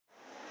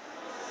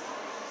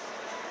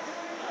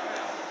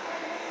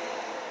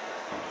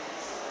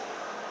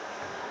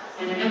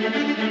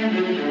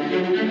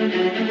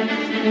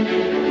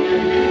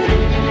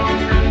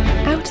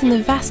Out in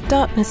the vast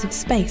darkness of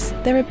space,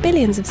 there are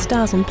billions of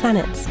stars and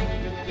planets.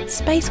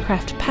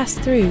 Spacecraft pass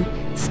through,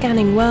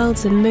 scanning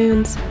worlds and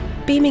moons,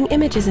 beaming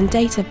images and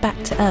data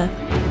back to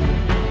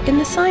Earth. In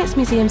the Science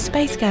Museum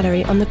Space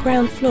Gallery on the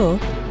ground floor,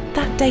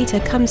 that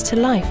data comes to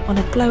life on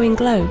a glowing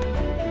globe.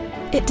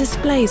 It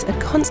displays a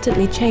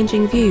constantly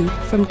changing view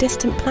from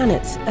distant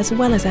planets as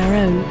well as our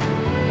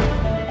own.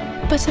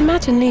 But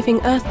imagine leaving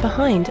Earth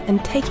behind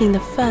and taking the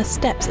first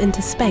steps into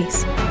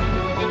space.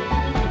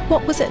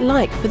 What was it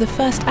like for the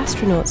first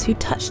astronauts who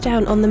touched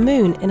down on the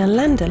moon in a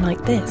lander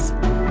like this?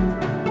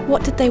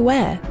 What did they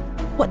wear?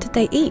 What did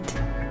they eat?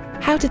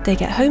 How did they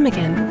get home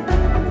again?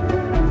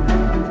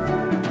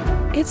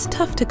 It's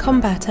tough to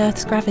combat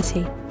Earth's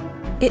gravity.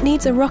 It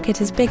needs a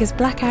rocket as big as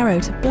Black Arrow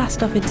to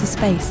blast off into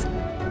space,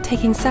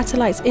 taking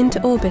satellites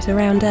into orbit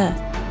around Earth,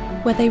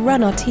 where they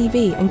run our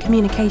TV and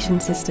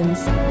communication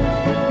systems.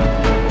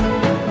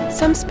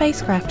 Some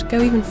spacecraft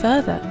go even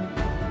further.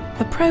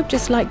 A probe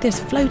just like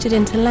this floated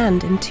into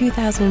land in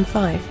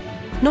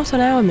 2005, not on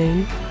our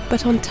moon,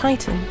 but on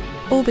Titan,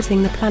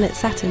 orbiting the planet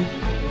Saturn.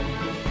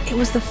 It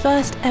was the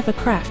first ever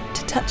craft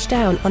to touch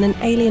down on an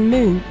alien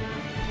moon,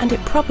 and it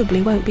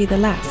probably won't be the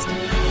last.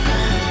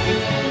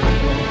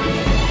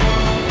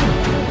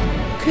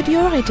 Could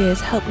your ideas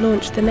help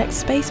launch the next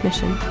space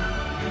mission?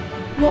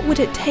 What would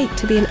it take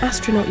to be an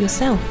astronaut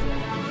yourself?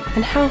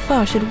 And how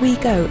far should we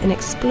go in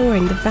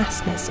exploring the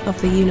vastness of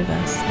the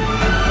universe?